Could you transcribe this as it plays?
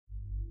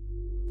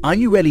Are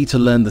you ready to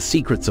learn the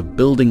secrets of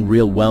building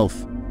real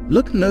wealth?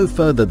 Look no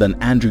further than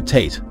Andrew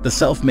Tate, the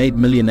self-made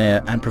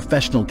millionaire and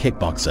professional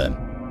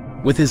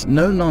kickboxer. With his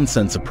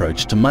no-nonsense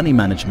approach to money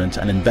management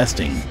and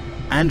investing,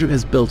 Andrew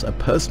has built a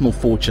personal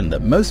fortune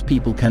that most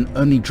people can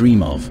only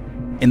dream of.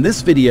 In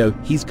this video,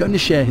 he's going to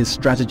share his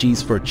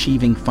strategies for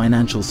achieving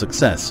financial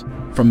success,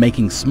 from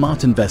making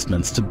smart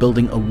investments to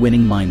building a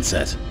winning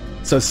mindset.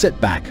 So sit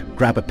back,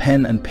 grab a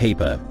pen and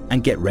paper,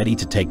 and get ready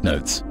to take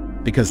notes,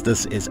 because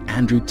this is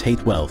Andrew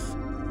Tate Wealth.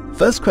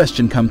 First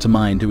question come to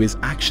mind: who is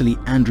actually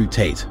Andrew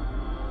Tate?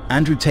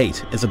 Andrew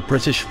Tate is a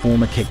British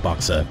former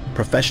kickboxer,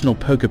 professional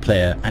poker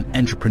player and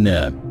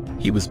entrepreneur.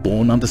 He was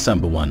born on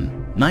December 1,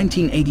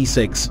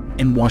 1986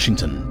 in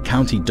Washington,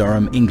 County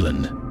Durham,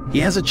 England. He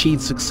has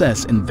achieved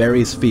success in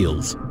various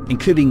fields,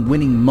 including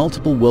winning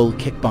multiple world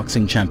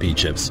kickboxing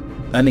championships,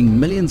 earning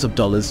millions of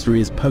dollars through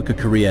his poker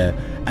career,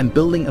 and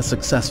building a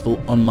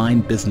successful online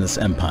business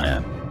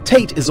empire.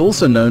 Tate is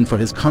also known for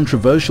his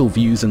controversial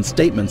views and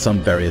statements on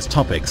various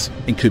topics,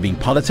 including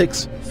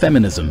politics,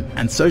 feminism,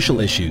 and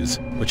social issues,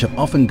 which have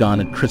often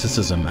garnered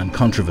criticism and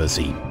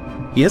controversy.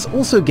 He has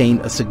also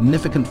gained a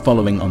significant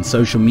following on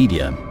social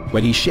media,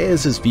 where he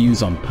shares his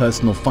views on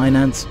personal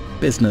finance,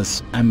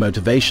 business, and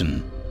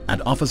motivation,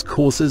 and offers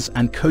courses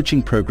and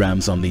coaching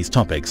programs on these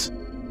topics.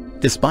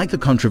 Despite the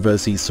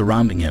controversies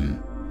surrounding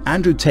him,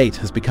 Andrew Tate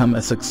has become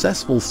a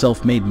successful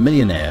self-made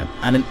millionaire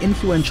and an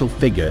influential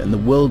figure in the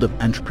world of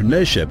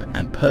entrepreneurship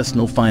and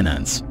personal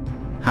finance.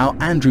 How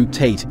Andrew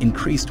Tate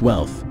increased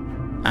wealth.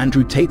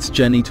 Andrew Tate's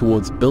journey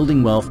towards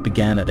building wealth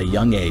began at a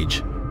young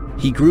age.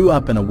 He grew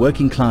up in a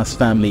working-class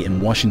family in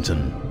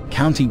Washington,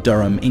 County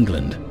Durham,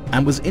 England,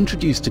 and was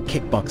introduced to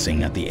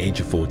kickboxing at the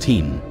age of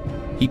 14.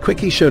 He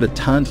quickly showed a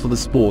talent for the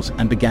sport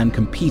and began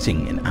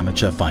competing in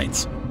amateur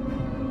fights.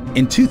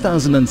 In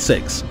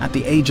 2006, at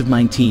the age of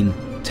 19,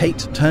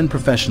 Tate turned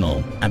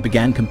professional and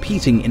began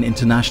competing in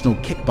international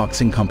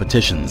kickboxing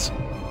competitions.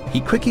 He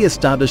quickly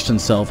established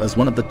himself as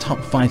one of the top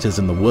fighters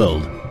in the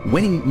world,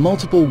 winning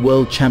multiple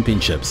world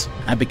championships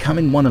and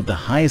becoming one of the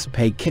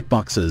highest-paid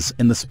kickboxers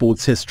in the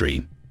sport's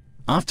history.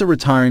 After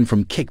retiring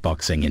from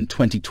kickboxing in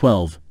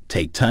 2012,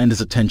 Tate turned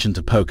his attention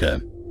to poker.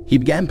 He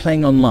began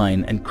playing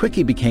online and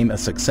quickly became a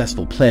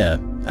successful player,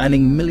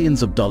 earning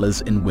millions of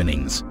dollars in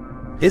winnings.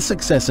 His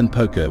success in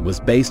poker was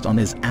based on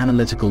his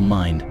analytical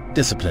mind,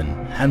 discipline,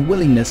 and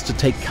willingness to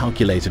take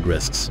calculated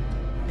risks.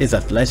 His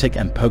athletic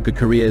and poker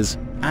careers,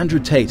 Andrew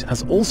Tate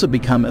has also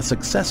become a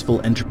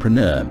successful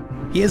entrepreneur.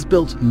 He has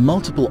built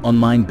multiple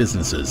online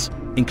businesses,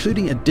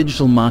 including a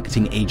digital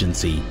marketing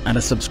agency and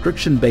a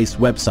subscription-based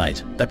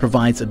website that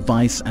provides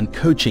advice and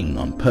coaching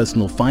on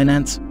personal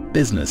finance,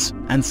 business,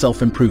 and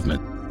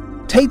self-improvement.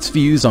 Tate's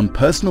views on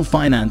personal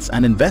finance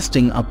and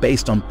investing are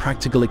based on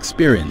practical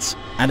experience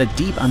and a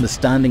deep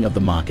understanding of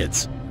the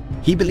markets.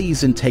 He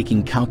believes in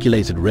taking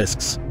calculated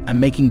risks and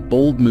making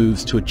bold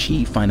moves to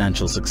achieve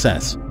financial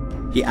success.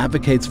 He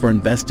advocates for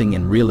investing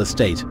in real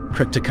estate,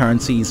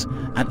 cryptocurrencies,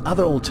 and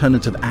other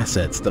alternative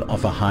assets that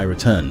offer high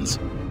returns.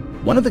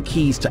 One of the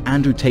keys to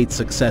Andrew Tate's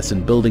success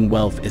in building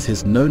wealth is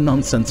his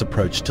no-nonsense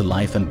approach to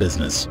life and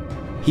business.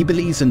 He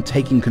believes in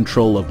taking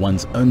control of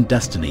one's own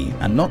destiny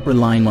and not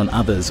relying on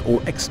others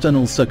or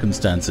external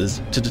circumstances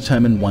to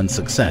determine one's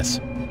success.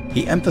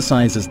 He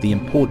emphasizes the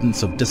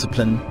importance of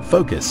discipline,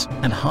 focus,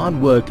 and hard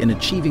work in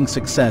achieving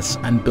success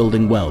and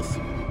building wealth.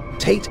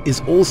 Tate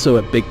is also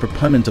a big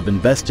proponent of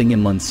investing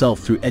in oneself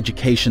through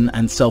education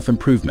and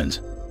self-improvement.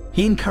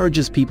 He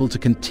encourages people to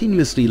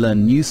continuously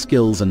learn new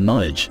skills and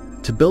knowledge,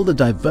 to build a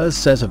diverse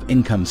set of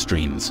income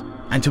streams,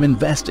 and to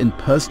invest in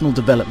personal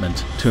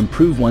development to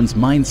improve one's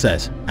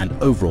mindset and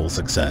overall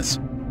success.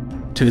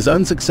 To his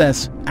own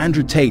success,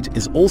 Andrew Tate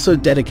is also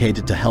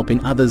dedicated to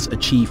helping others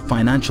achieve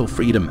financial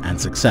freedom and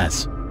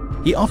success.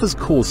 He offers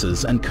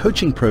courses and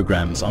coaching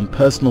programs on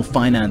personal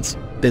finance,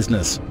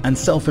 business, and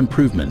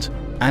self-improvement,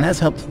 and has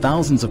helped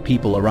thousands of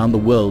people around the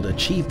world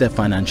achieve their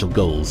financial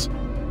goals.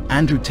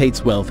 Andrew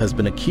Tate's wealth has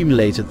been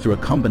accumulated through a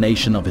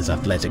combination of his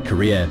athletic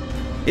career,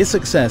 his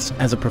success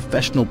as a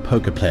professional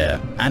poker player,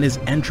 and his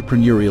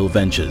entrepreneurial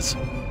ventures.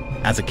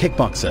 As a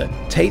kickboxer,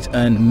 Tate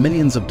earned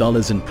millions of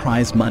dollars in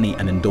prize money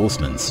and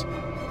endorsements.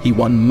 He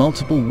won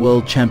multiple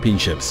world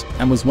championships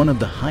and was one of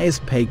the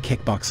highest-paid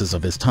kickboxers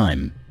of his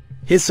time.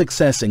 His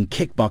success in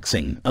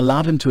kickboxing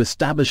allowed him to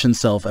establish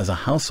himself as a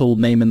household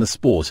name in the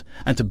sport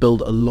and to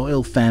build a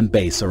loyal fan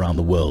base around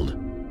the world.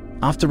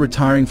 After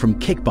retiring from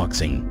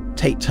kickboxing,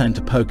 Tate turned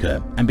to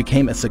poker and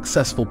became a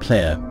successful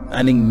player,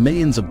 earning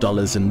millions of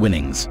dollars in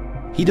winnings.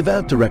 He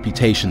developed a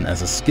reputation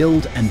as a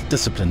skilled and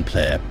disciplined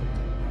player,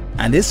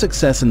 and his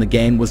success in the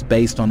game was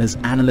based on his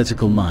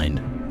analytical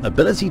mind,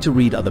 ability to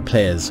read other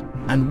players,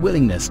 and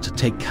willingness to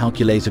take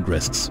calculated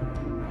risks.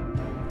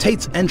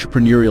 Tate's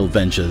entrepreneurial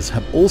ventures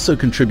have also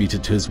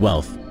contributed to his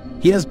wealth.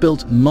 He has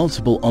built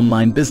multiple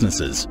online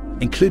businesses,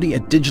 including a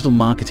digital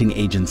marketing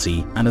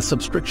agency and a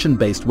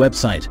subscription-based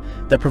website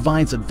that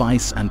provides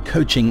advice and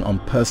coaching on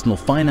personal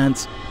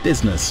finance,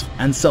 business,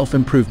 and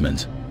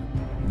self-improvement.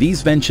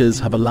 These ventures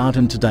have allowed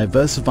him to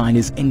diversify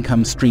his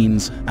income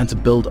streams and to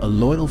build a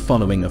loyal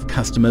following of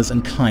customers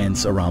and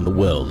clients around the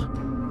world.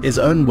 His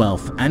own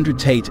wealth, Andrew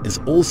Tate is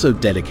also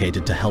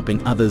dedicated to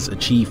helping others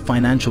achieve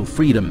financial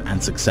freedom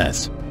and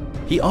success.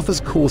 He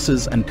offers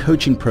courses and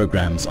coaching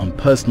programs on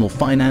personal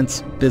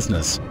finance,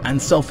 business, and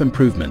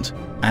self-improvement,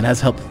 and has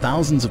helped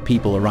thousands of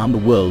people around the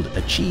world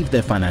achieve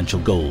their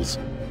financial goals.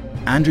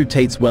 Andrew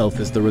Tate's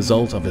wealth is the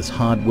result of his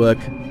hard work,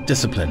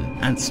 discipline,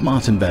 and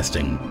smart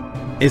investing.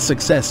 His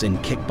success in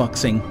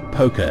kickboxing,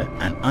 poker,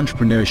 and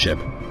entrepreneurship,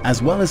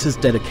 as well as his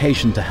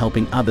dedication to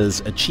helping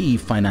others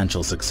achieve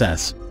financial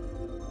success,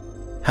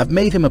 have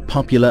made him a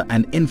popular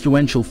and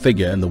influential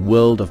figure in the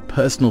world of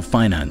personal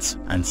finance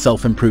and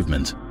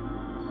self-improvement.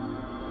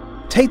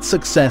 Tate's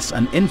success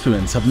and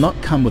influence have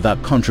not come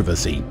without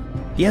controversy.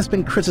 He has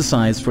been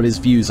criticized for his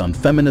views on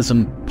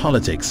feminism,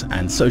 politics,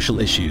 and social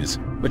issues,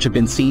 which have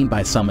been seen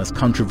by some as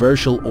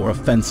controversial or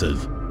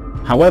offensive.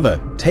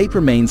 However, Tate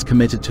remains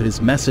committed to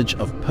his message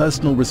of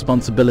personal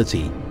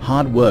responsibility,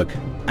 hard work,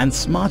 and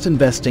smart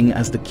investing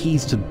as the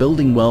keys to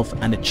building wealth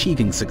and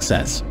achieving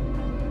success.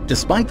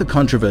 Despite the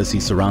controversy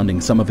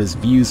surrounding some of his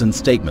views and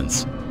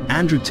statements,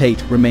 Andrew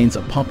Tate remains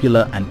a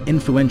popular and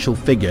influential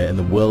figure in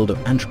the world of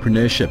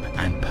entrepreneurship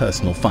and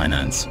personal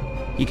finance.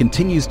 He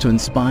continues to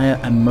inspire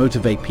and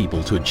motivate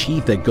people to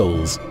achieve their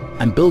goals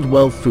and build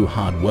wealth through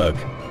hard work,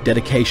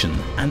 dedication,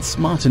 and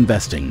smart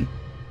investing.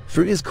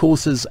 Through his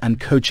courses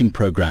and coaching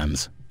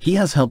programs, he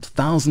has helped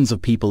thousands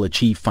of people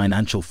achieve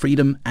financial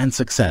freedom and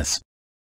success.